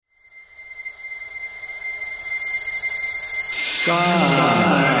Larry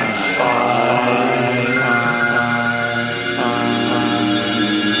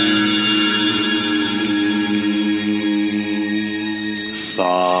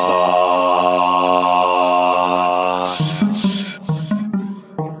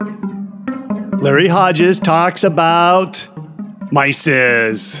Hodges talks about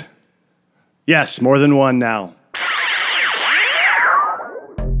mices. Yes, more than one now.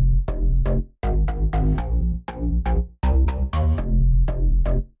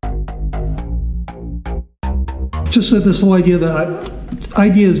 Just that this whole idea that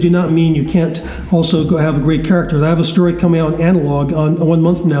ideas do not mean you can't also go have a great character. I have a story coming out in Analog on 1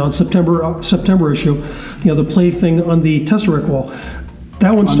 month from now, in September issue. The plaything on the Tesseract wall.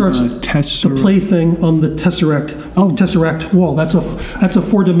 That one starts the plaything on the Tesseract wall. That's a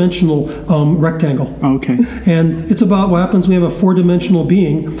four-dimensional rectangle. Okay. And it's about what happens when you have a four-dimensional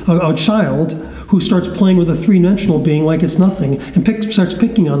being, a child who starts playing with a three-dimensional being like it's nothing, and starts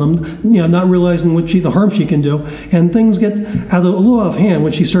picking on them, not realizing the harm she can do, and things get a little out of hand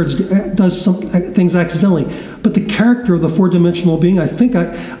when she does some things accidentally. But the character of the four-dimensional being, I think,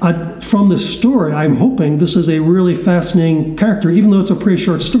 from this story, I'm hoping this is a really fascinating character, even though it's a pretty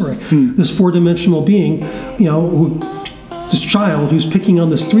short story. This four-dimensional being, this child who's picking on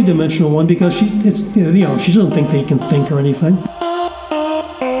this three-dimensional one because she doesn't think they can think or anything.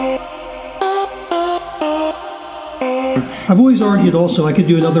 I've always argued also, I could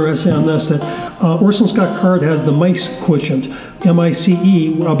do another essay on this, that Orson Scott Card has the mice quotient,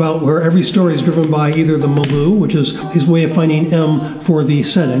 M-I-C-E, about where every story is driven by either the milieu, which is his way of finding M for the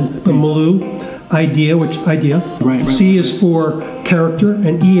setting, but milieu, idea, right. C is for character,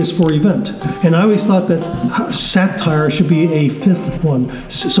 and E is for event. And I always thought that satire should be a fifth one.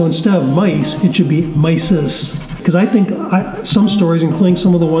 So instead of mice, it should be mices. Because I think some stories, including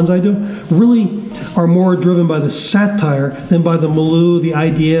some of the ones I do, really are more driven by the satire than by the milieu, the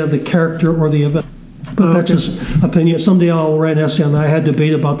idea, the character, or the event. But that's just opinion. Someday I'll write an essay on that. I had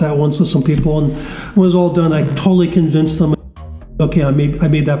debate about that once with some people, and when it was all done, I totally convinced them, okay, I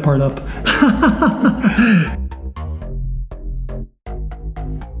made that part up.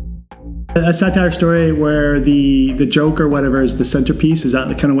 A satire story where the joke or whatever is the centerpiece, is that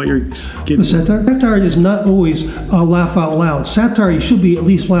kind of what you're getting? The satire is not always laugh out loud. Satire, you should be at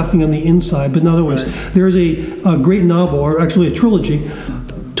least laughing on the inside, but not always. Right. There's a great novel, or actually a trilogy,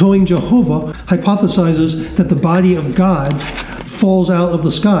 Towing Jehovah, hypothesizes that the body of God falls out of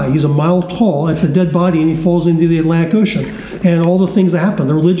the sky. He's a mile tall, it's a dead body, and he falls into the Atlantic Ocean. And all the things that happen,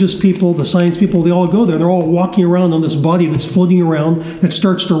 the religious people, the science people, they all go there. They're all walking around on this body that's floating around that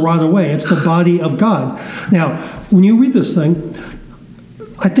starts to rot away. It's the body of God. Now, when you read this thing,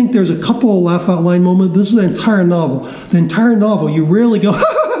 I think there's a couple of laugh out loud moments. This is the entire novel. The entire novel, you rarely go,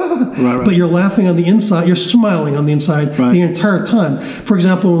 right. But you're laughing on the inside, you're smiling on the inside the entire time. For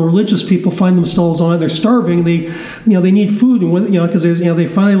example, when religious people find themselves they're starving, they need food, and because they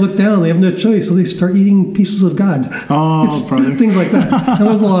finally look down, they have no choice, so they start eating pieces of God. Things like that. And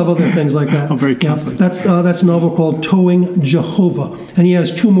there's a lot of other things like that. Very Catholic. That's a novel called Towing Jehovah, and he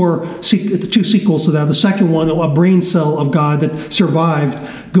has two sequels to that. The second one, a brain cell of God that survived,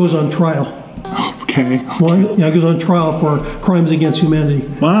 goes on trial. Okay. Goes on trial for crimes against humanity.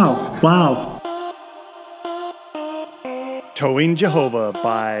 Wow. Towing Jehovah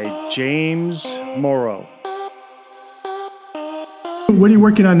by James Morrow. What are you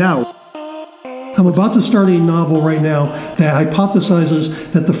working on now? I'm about to start a novel right now that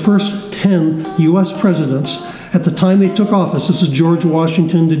hypothesizes that the first 10 U.S. presidents, at the time they took office, this is George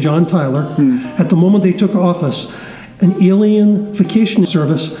Washington to John Tyler, at the moment they took office, an alien vacation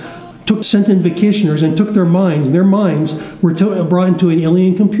service sent in vacationers and took their minds, and their minds were brought into an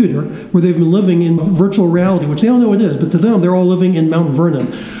alien computer where they've been living in virtual reality, which they don't know what it is, but to them, they're all living in Mount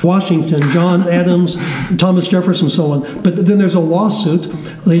Vernon. Washington, John Adams, Thomas Jefferson, so on. But then there's a lawsuit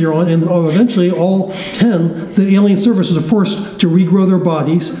later on, and eventually all 10, the alien services are forced to regrow their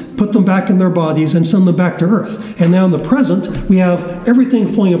bodies, put them back in their bodies, and send them back to Earth. And now in the present, we have everything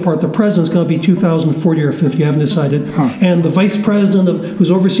falling apart. The president's going to be 2040 or 50, I haven't decided. And the vice president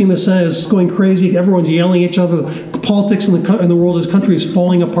who's overseeing the Senate is going crazy. Everyone's yelling at each other. Politics in the world, his country is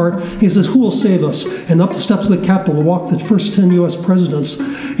falling apart. He says, who will save us? And up the steps of the Capitol walk the first 10 U.S. presidents.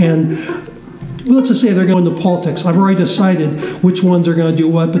 And let's just say they're going into politics. I've already decided which ones are going to do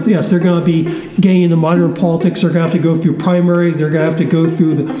what, but yes, they're going to be getting into modern politics. They're going to have to go through primaries. They're going to have to go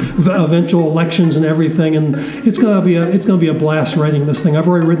through the eventual elections and everything. And it's going to be a blast writing this thing. I've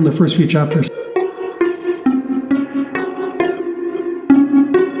already written the first few chapters.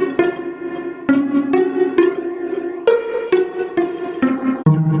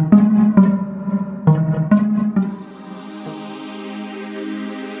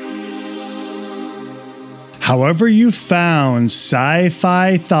 However you found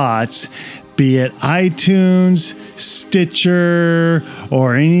Sci-Fi Thoughts, be it iTunes, Stitcher,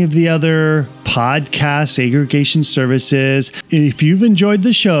 or any of the other podcast aggregation services. If you've enjoyed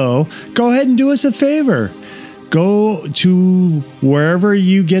the show, go ahead and do us a favor. Go to wherever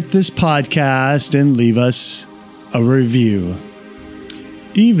you get this podcast and leave us a review.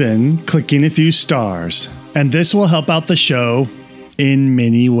 Even clicking a few stars. And this will help out the show in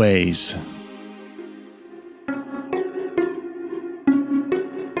many ways.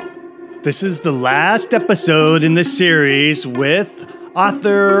 This is the last episode in the series with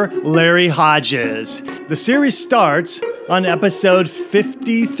author Larry Hodges. The series starts on episode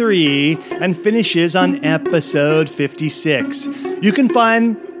 53 and finishes on episode 56. You can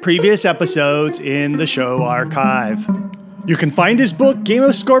find previous episodes in the show archive. You can find his book, Game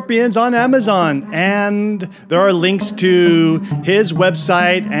of Scorpions, on Amazon, and there are links to his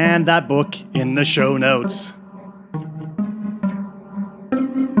website and that book in the show notes.